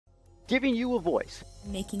giving you a voice,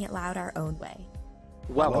 making it loud our own way.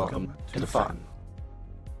 Welcome to the fun.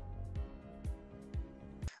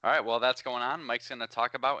 All right, well, that's going on. Mike's going to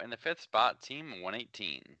talk about in the fifth spot, Team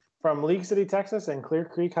 118. From League City, Texas, and Clear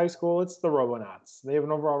Creek High School, it's the Robonauts. They have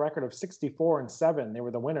an overall record of 64-7. They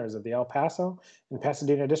were the winners of the El Paso and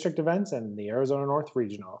Pasadena district events and the Arizona North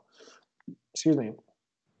Regional. Excuse me.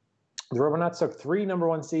 The Robonauts took 3 number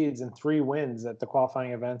 1 seeds and 3 wins at the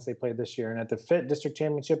qualifying events they played this year. And at the FIT District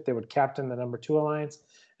Championship, they would captain the number 2 alliance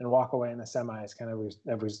and walk away in the semis, kind of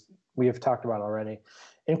we have talked about already.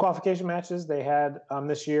 In qualification matches, they had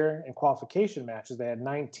this year, in qualification matches, they had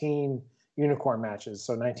 19 unicorn matches,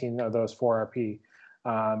 so 19 of those 4RP,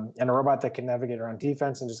 and a robot that can navigate around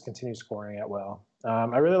defense and just continue scoring at will.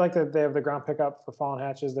 I really like that they have the ground pickup for fallen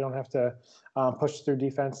hatches. They don't have to push through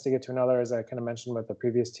defense to get to another, as I kind of mentioned with the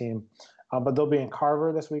previous team. But they'll be in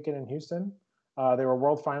Carver this weekend in Houston. They were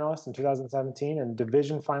world finalists in 2017 and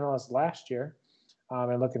division finalists last year,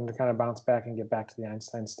 and looking to kind of bounce back and get back to the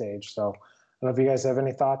Einstein stage. So I don't know if you guys have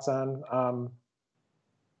any thoughts on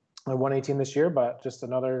 118 this year, but just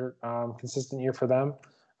another consistent year for them.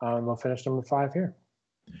 They'll finish number 5 here.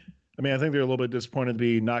 I mean, I think they're a little bit disappointed to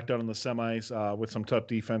be knocked out in the semis with some tough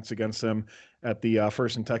defense against them at the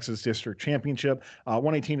First and Texas District Championship.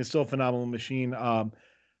 118 is still a phenomenal machine.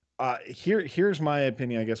 Here's my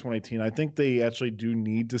opinion, I guess, 118. I think they actually do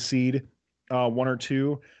need to seed 1 or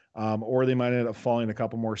 2, or they might end up falling a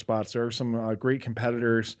couple more spots. There are some great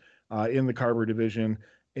competitors in the Carver division.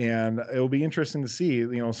 And it will be interesting to see,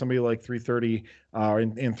 somebody like 330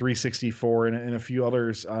 and 364 and a few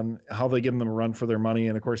others on how they give them a run for their money.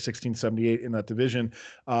 And of course, 1678 in that division.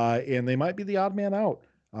 And they might be the odd man out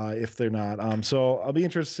if they're not. So I'll be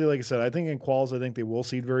interested to see, like I said, I think in quals, I think they will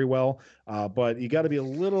seed very well. But you got to be a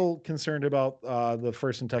little concerned about the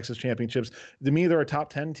First and Texas Championships. To me, they're a top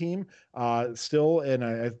 10 team still.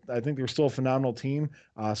 And I think they're still a phenomenal team.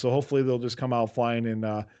 So hopefully they'll just come out flying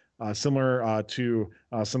and similar to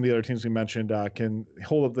some of the other teams we mentioned, can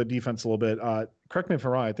hold up the defense a little bit. Correct me if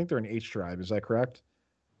I'm wrong. I think they're an H drive. Is that correct?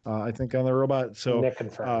 I think on the robot. So Nick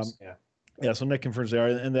confirms. Yeah. So Nick confirms they are,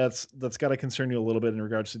 and that's got to concern you a little bit in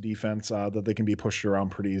regards to defense, that they can be pushed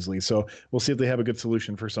around pretty easily. So we'll see if they have a good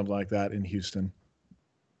solution for something like that in Houston.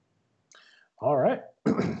 All right.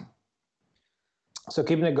 So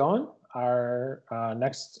keeping it going, our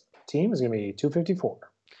next team is going to be 254.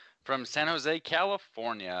 From San Jose,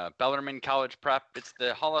 California, Bellarmine College Prep, it's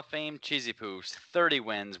the Hall of Fame Cheesy Poofs. 30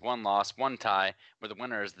 wins, 1 loss, 1 tie, were the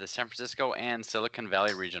winners of the San Francisco and Silicon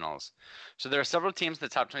Valley Regionals. So there are several teams in the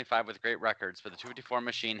top 25 with great records, but the 254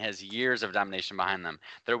 machine has years of domination behind them.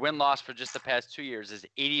 Their win-loss for just the past 2 years is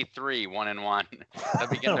 83-1-1. They'll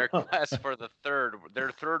begin their quest for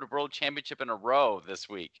their third world championship in a row this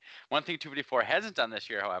week. One thing 254 hasn't done this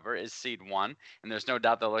year, however, is seed 1, and there's no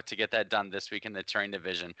doubt they'll look to get that done this week in the touring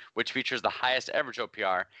division, which features the highest average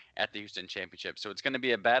OPR at the Houston Championship. So it's going to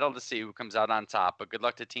be a battle to see who comes out on top. But good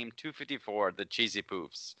luck to Team 254, the Cheesy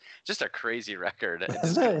Poofs. Just a crazy record.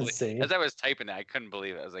 As I was typing it, I couldn't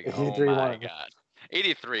believe it. I was like, oh my God.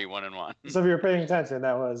 83-1-1. So if you're paying attention,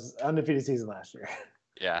 that was undefeated season last year.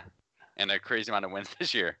 Yeah. And a crazy amount of wins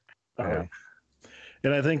this year. Yeah.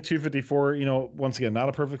 And I think 254, once again, not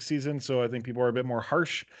a perfect season. So I think people are a bit more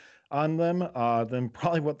harsh on them than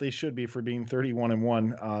probably what they should be for being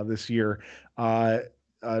 31-1 this year.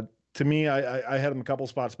 To me, I had them a couple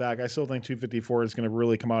spots back. I still think 254 is going to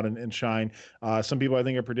really come out and shine. Some people I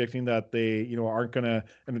think are predicting that they aren't going to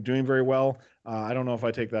end up doing very well. I don't know if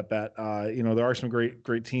I take that bet. There are some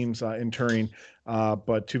great teams in touring,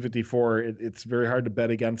 but 254, it's very hard to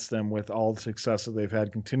bet against them with all the success that they've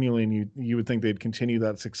had continually, and you would think they'd continue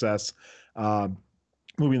that success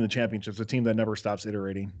moving the championships. A team that never stops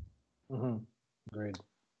iterating. Mm-hmm. Agreed.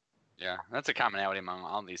 Yeah, that's a commonality among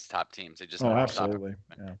all these top teams. They just absolutely.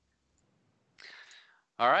 Yeah.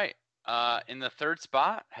 All right. In the third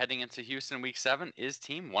spot, heading into Houston Week 7, is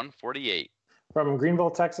Team 148. From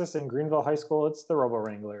Greenville, Texas, and Greenville High School, it's the Robo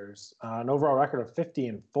Wranglers. An overall record of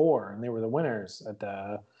 50-4, and they were the winners at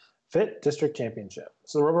the FIT District Championship.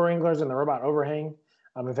 So the Robo Wranglers and the Robot Overhang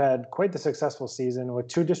have had quite the successful season with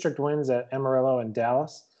 2 district wins at Amarillo and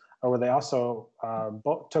Dallas, where they also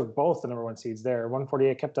took both the number 1 seeds there.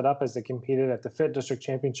 148 kept it up as they competed at the FIT District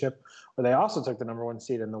Championship, where they also took the number 1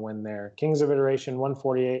 seed in the win there. Kings of Iteration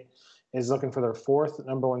 148 is looking for their 4th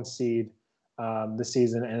number 1 seed this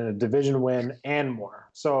season and a division win and more.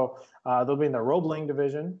 So they'll be in the Roebling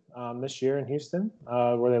division this year in Houston,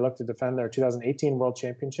 where they look to defend their 2018 World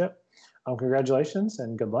Championship. Congratulations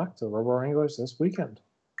and good luck to the Robo Wranglers this weekend.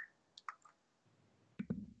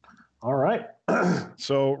 All right.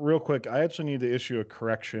 So real quick, I actually need to issue a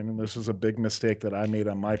correction, and this is a big mistake that I made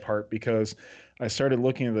on my part because I started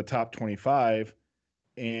looking at the top 25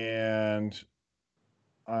 and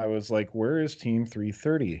I was like, where is team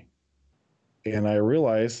 330? And I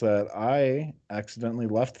realized that I accidentally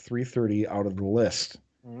left 330 out of the list.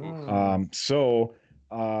 So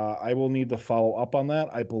I will need to follow up on that.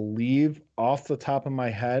 I believe off the top of my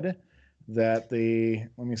head that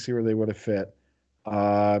let me see where they would have fit.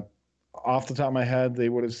 Off the top of my head, they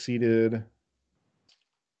would have seated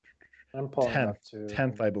I'm pulling it 10th, up too.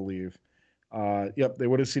 10th, I believe. Yep, they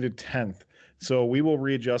would have seated 10th. So we will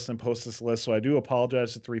readjust and post this list. So I do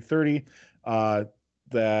apologize to 330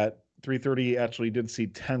 that 330 actually did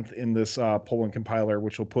seed 10th in this poll and compiler,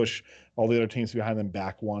 which will push all the other teams behind them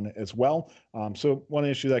back one as well. So want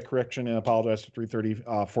to issue that correction and apologize to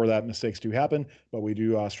 330 for that. Mistakes do happen, but we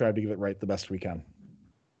do strive to get it right the best we can.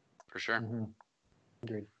 For sure. Mm-hmm.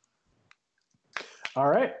 Agreed. All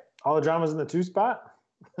right. All the drama's in the 2 spot.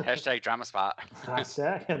 Hashtag drama spot.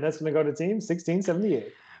 Hashtag, and that's going to go to team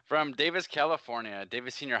 1678. From Davis, California,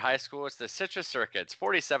 Davis Senior High School, it's the Citrus Circuits,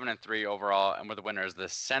 47-3 overall, and with the winners, the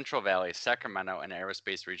Central Valley, Sacramento, and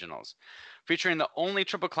Aerospace Regionals. Featuring the only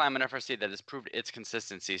triple climb in FRC that has proved its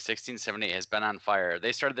consistency, 1678 has been on fire.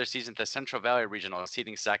 They started their season at the Central Valley Regional,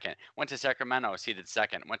 seeding second, went to Sacramento, seeded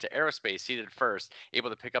second, went to Aerospace, seeded first, able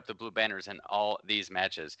to pick up the blue banners in all these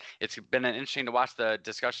matches. It's been interesting to watch the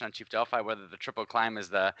discussion on Chief Delphi, whether the triple climb is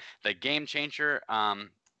the game changer,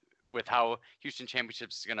 with how Houston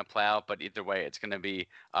Championships is going to play out, but either way, it's going to be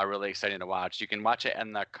really exciting to watch. You can watch it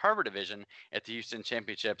in the Carver division at the Houston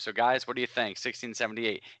Championship. So, guys, what do you think?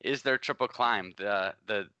 1678, is their triple climb the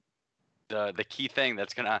key thing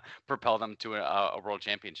that's going to propel them to a world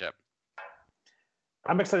championship?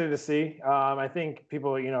 I'm excited to see. I think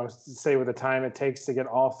people, say with the time it takes to get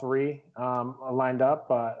all 3 lined up,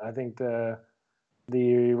 but I think the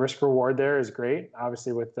risk reward there is great.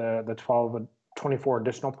 Obviously, with the 24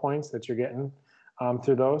 additional points that you're getting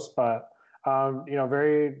through those, but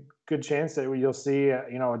very good chance that you'll see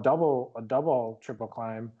a double triple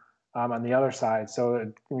climb on the other side. So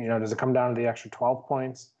does it come down to the extra 12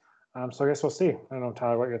 points? So I guess we'll see. I don't know,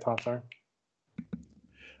 Tyler, what your thoughts are.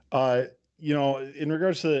 In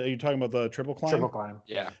regards to, are you talking about the triple climb? Triple climb.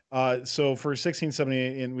 Yeah. So for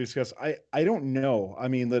 1678, and we discussed, I don't know. I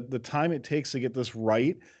mean, the time it takes to get this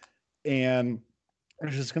right, and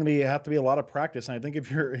there's just going to have to be a lot of practice. And I think if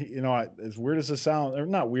you're, as weird as it sounds, or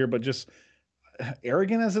not weird, but just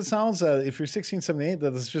arrogant as it sounds, if you're 1678,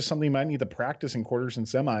 that's just something you might need to practice in quarters and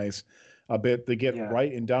semis a bit to get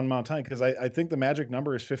right in down amount of time. Because I think the magic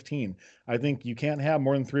number is 15. I think you can't have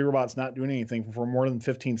more than 3 robots not doing anything for more than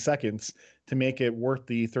 15 seconds to make it worth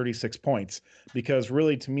the 36 points. Because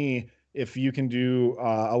really, to me, if you can do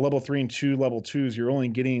a level 3 and 2 level 2s, you're only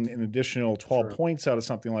getting an additional 12 points out of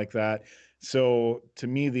something like that. So to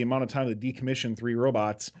me, the amount of time to decommission 3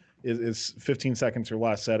 robots is 15 seconds or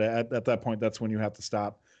less. At that point, that's when you have to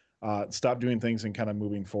stop doing things and kind of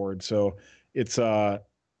moving forward. So it's I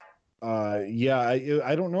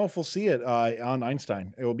don't know if we'll see it on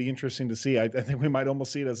Einstein. It will be interesting to see. I think we might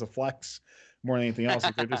almost see it as a flex more than anything else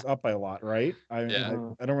if they're just up by a lot, right? I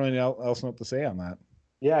don't really know what to say on that.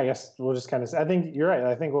 Yeah, I guess we'll just kind of. I think you're right.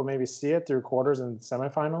 I think we'll maybe see it through quarters and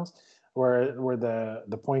semifinals, where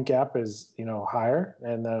the point gap is higher,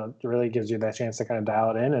 and then it really gives you that chance to kind of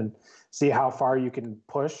dial it in and see how far you can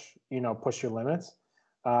push your limits.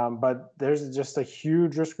 But there's just a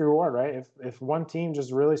huge risk reward, right? If one team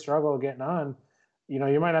just really struggle getting on,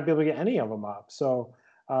 you might not be able to get any of them up. So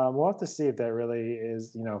we'll have to see if that really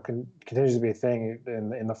is continues to be a thing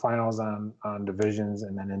in the finals on divisions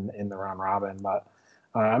and then in the round robin. But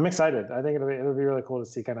I'm excited. I think it'll be really cool to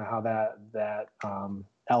see kind of how that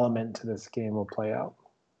element to this game will play out.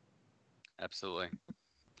 Absolutely.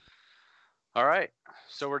 All right,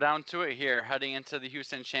 so we're down to it here. Heading into the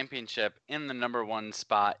Houston Championship, in the number 1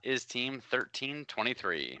 spot is Team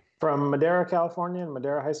 1323. From Madera, California, and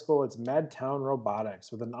Madera High School, it's Madtown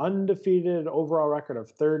Robotics with an undefeated overall record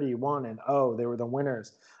of 31-0. They were the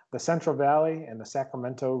winners, the Central Valley and the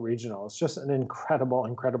Sacramento Regional. It's just an incredible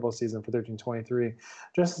season for 1323.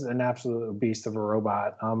 Just an absolute beast of a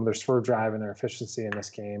robot. Their swerve drive and their efficiency in this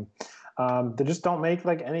game. They just don't make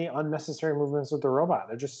any unnecessary movements with the robot.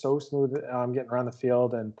 They're just so smooth getting around the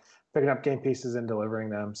field and picking up game pieces and delivering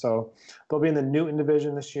them. So they'll be in the Newton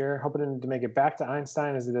division this year, hoping to make it back to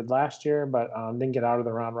Einstein as they did last year, but didn't get out of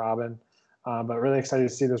the round robin. But really excited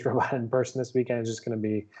to see this robot in person this weekend. It's just going to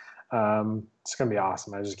be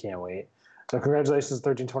awesome. I just can't wait. So congratulations,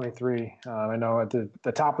 1323. I know at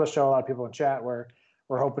the top of the show, a lot of people in chat were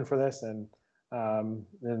hoping for this, and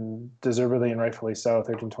and deservedly and rightfully so.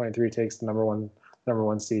 13-23 takes the number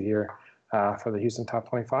one seed here for the Houston top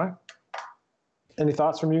 25. Any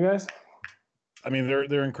thoughts from you guys? I mean,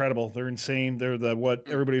 they're incredible. They're insane. They're what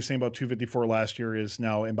everybody was saying about 254 last year is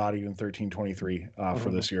now embodied in 1323 for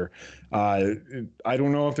this year. I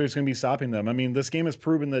don't know if there's going to be stopping them. I mean, this game has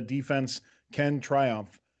proven that defense can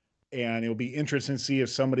triumph, and it'll be interesting to see if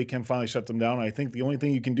somebody can finally shut them down. I think the only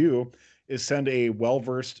thing you can do is send a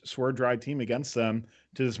well-versed sword drive team against them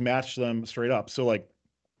to just match them straight up. So, like,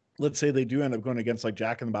 let's say they do end up going against like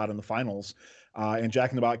Jack in the Bot in the finals, and Jack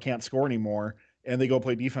in the Bot can't score anymore, and they go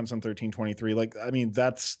play defense on 1323. Like, I mean,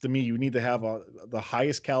 that's, to me, you need to have the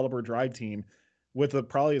highest caliber drive team with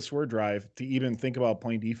probably a sword drive to even think about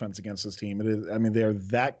playing defense against this team. It is, I mean, they're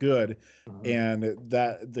that good, and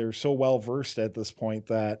that they're so well versed at this point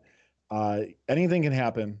that anything can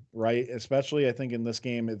happen, right? Especially, I think in this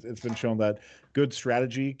game, it's been shown that good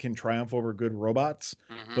strategy can triumph over good robots.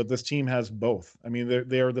 But this team has both. I mean,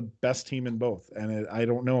 they are the best team in both, and I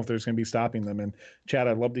don't know if there's going to be stopping them. And Chad,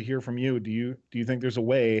 I'd love to hear from you. Do you think there's a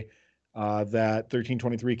way that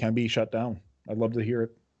 1323 can be shut down? I'd love to hear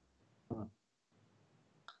it.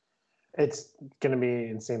 It's going to be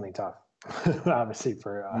insanely tough, obviously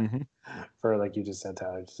for like you just said,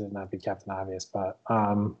 Tyler. Just did not be Captain Obvious, but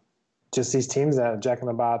just these teams that Jack in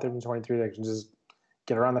the Bot 1323 that can just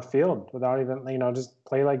get around the field without even, just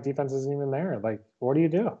play like defense isn't even there. Like, what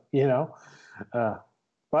do?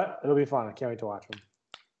 But it'll be fun. I can't wait to watch them.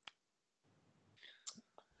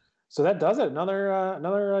 So that does it.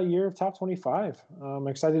 Another year of top 25. I'm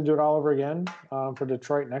excited to do it all over again for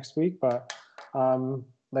Detroit next week. But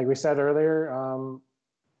like we said earlier,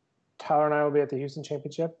 Tyler and I will be at the Houston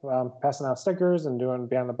Championship, passing out stickers and doing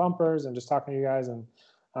Beyond the Bumpers and just talking to you guys. And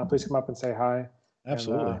please come up and say hi.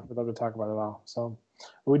 Absolutely. And, we'd love to talk about it all. So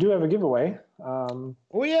we do have a giveaway. Oh,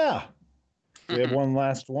 yeah. We have one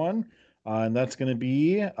last one. And that's going to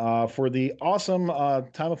be for the awesome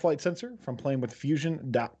time of flight sensor from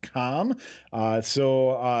playingwithfusion.com.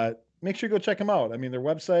 So make sure you go check them out. I mean, their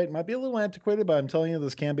website might be a little antiquated, but I'm telling you,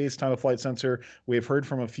 this CAN-based time of flight sensor, we've heard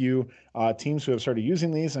from a few teams who have started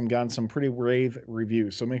using these and gotten some pretty rave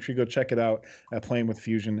reviews. So make sure you go check it out at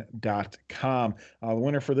playingwithfusion.com. The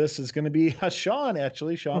winner for this is going to be Sean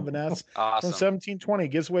Vaness Awesome. from 1720.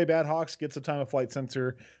 Gives away Bad Hawks, gets a time of flight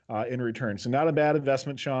sensor in return. So not a bad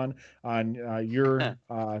investment, Sean, on your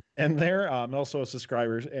end there. I'm also a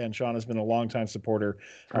subscriber, and Sean has been a longtime supporter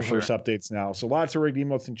for first updates now. So lots of rigged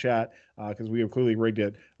emotes in chat because we have clearly rigged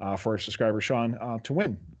it for our subscriber, Sean, to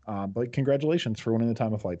win. But congratulations for winning the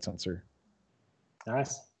time of flight sensor.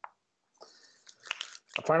 Nice.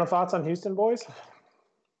 Final thoughts on Houston, boys?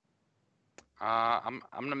 I'm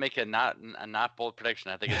gonna make a not bold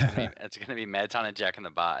prediction. I think it's gonna be Madtown and Jack in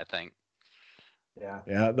the Bot. I think.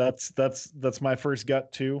 Yeah. That's my first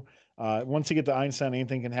gut too. Once you get to Einstein,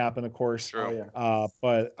 anything can happen, of course. True.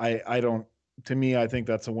 But I don't. To me, I think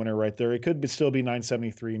that's a winner right there. It could still be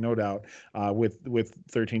 973, no doubt, with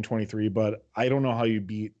 1323. But I don't know how you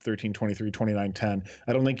beat 1323, 2910.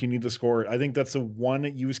 I don't think you need to score. I think that's the one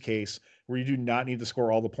use case where you do not need to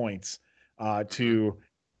score all the points to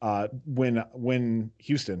win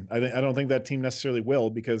Houston. I don't think that team necessarily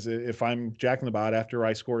will, because if I'm Jack in the Bot, after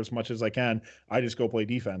I score as much as I can, I just go play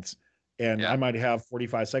defense. And I might have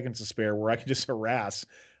 45 seconds to spare where I can just harass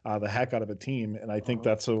the heck out of a team. And I think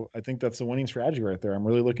that's a winning strategy right there. I'm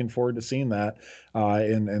really looking forward to seeing that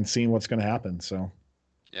and seeing what's going to happen. So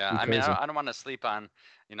yeah, I mean, I don't want to sleep on,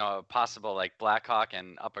 a possible like Blackhawk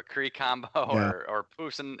and Upper Creek combo or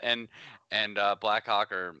Poos and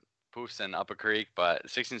Blackhawk or Poos and Upper Creek, but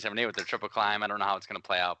 1678 with their triple climb, I don't know how it's going to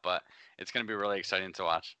play out, but it's going to be really exciting to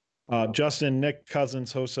watch. Justin, Nick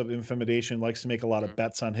Cousins, host of Intimidation, likes to make a lot of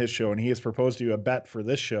bets on his show, and he has proposed to you a bet for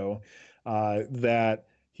this show that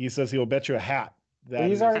he says he will bet you a hat.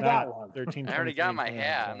 He's already got one. I already got my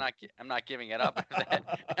hat. I'm not giving it up.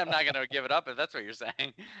 I'm not going to give it up if that's what you're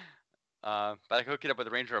saying. But I could hook it up with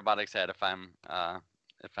the Ranger Robotics hat if I'm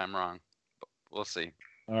wrong. But we'll see.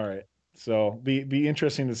 All right. So be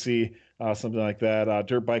interesting to see something like that.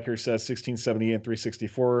 Dirt Biker says 1678 and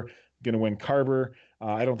 364 going to win Carver.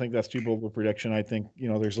 I don't think that's too bold of a prediction. I think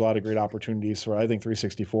there's a lot of great opportunities. So I think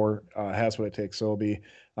 364 has what it takes. So it'll be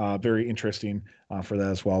very interesting for that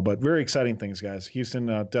as well. But very exciting things, guys. Houston,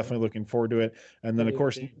 definitely looking forward to it. And then of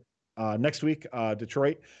course next week,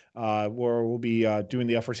 Detroit, where we'll be doing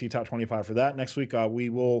the FRC Top 25 for that. Next week, we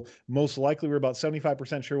will most likely, we're about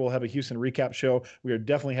 75% sure we'll have a Houston recap show. We are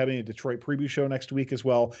definitely having a Detroit preview show next week as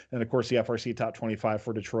well. And of course, the FRC Top 25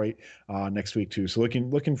 for Detroit next week too. So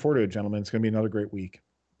looking forward to it, gentlemen. It's going to be another great week.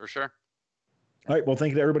 For sure. All right. Well, thank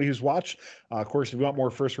you to everybody who's watched. Of course, if you want more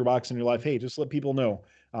First Robotics in your life, hey, just let people know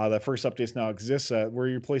that First Updates now exists. We're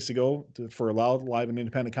your place to go for loud, live, and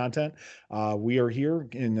independent content. We are here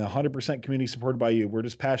in 100% community supported by you. We're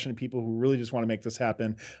just passionate people who really just want to make this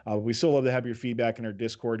happen. We still love to have your feedback in our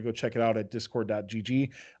Discord. Go check it out at discord.gg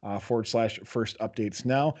 /First Updates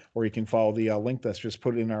now, or you can follow the link that's just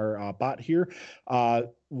put in our bot here.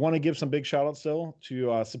 Want to give some big shout outs though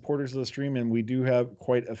to supporters of the stream, and we do have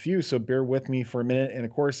quite a few, so bear with me for a minute. And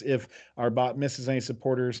of course, if our bot misses any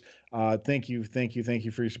supporters, thank you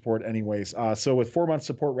for your support anyways. So with 4 months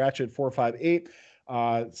support, Ratchet 458,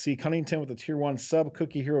 C. Cunnington with a tier 1 sub,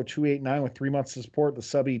 Cookie Hero 289 with 3 months of support, the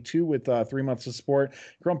sub E2 with 3 months of support,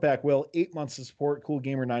 Grumpback Will 8 months of support, Cool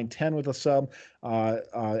Gamer 910 with a sub,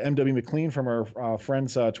 MW McLean from our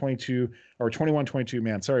friends 2122,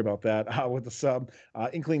 man, sorry about that, with the sub,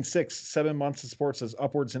 Inkling 6 7 months of support, says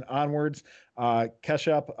upwards and onwards,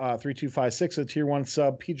 Keshup 3256 a tier 1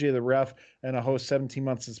 sub, PJ the Ref and a host 17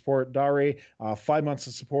 months of support, Dare 5 months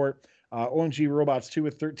of support, OMG Robots 2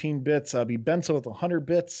 with 13 bits. Be Benzo with 100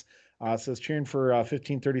 bits. Says cheering for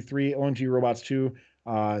 1533. OMG Robots 2.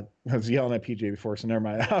 I was yelling at PJ before, so never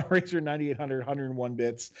mind. Razor 9800, 101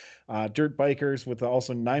 bits. Dirt Bikers with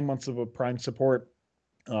also 9 months of a prime support.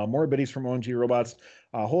 More biddies from OMG Robots.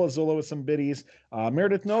 Hola Zola with some biddies.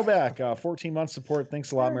 Meredith Novak, 14 months support.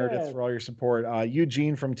 Thanks a lot, Meredith, for all your support.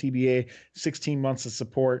 Eugene from TBA, 16 months of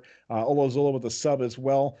support. Olo Zola with a sub as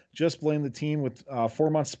well. Just Blame the Team with 4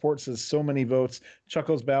 months support, says so many votes.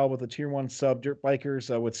 Chuckles Battle with a tier 1 sub. Dirt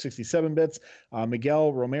Bikers with 67 bits.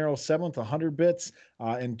 Miguel Romero 7th, 100 bits.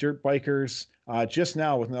 And Dirt Bikers just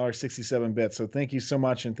now with another 67 bits. So thank you so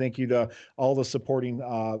much, and thank you to all the supporting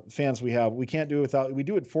fans we have. We can't do it without, we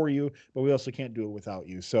do it for you, but we also can't do it without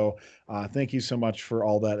you. So thank you so much for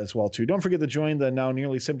all that as well too. Don't forget to join the now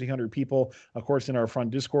nearly 1,700 people, of course, in our front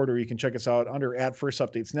Discord, or you can check us out under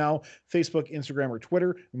 @FirstUpdates Now, Facebook, Instagram, or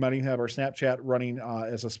Twitter. We might even have our Snapchat running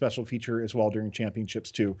as a special feature as well during championships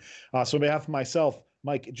too. So on behalf of myself,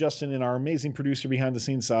 Mike, Justin, and our amazing producer behind the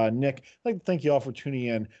scenes, Nick, I'd like to thank you all for tuning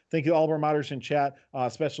in. Thank you to all of our modders in chat,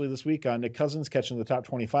 especially this week, Nick Cousins catching the top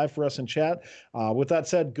 25 for us in chat. With that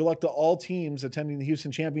said, good luck to all teams attending the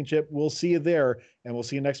Houston Championship. We'll see you there, and we'll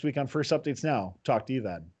see you next week on First Updates Now. Talk to you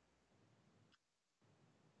then.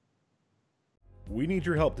 We need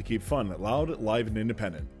your help to keep fun loud, live, and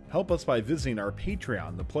independent. Help us by visiting our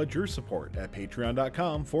Patreon to pledge your support at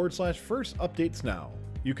patreon.com/First Updates Now.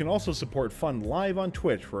 You can also support Fun live on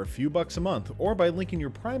Twitch for a few bucks a month, or by linking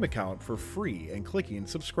your Prime account for free and clicking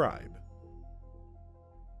subscribe.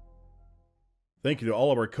 Thank you to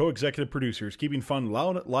all of our co-executive producers keeping Fun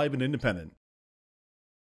loud, live, and independent.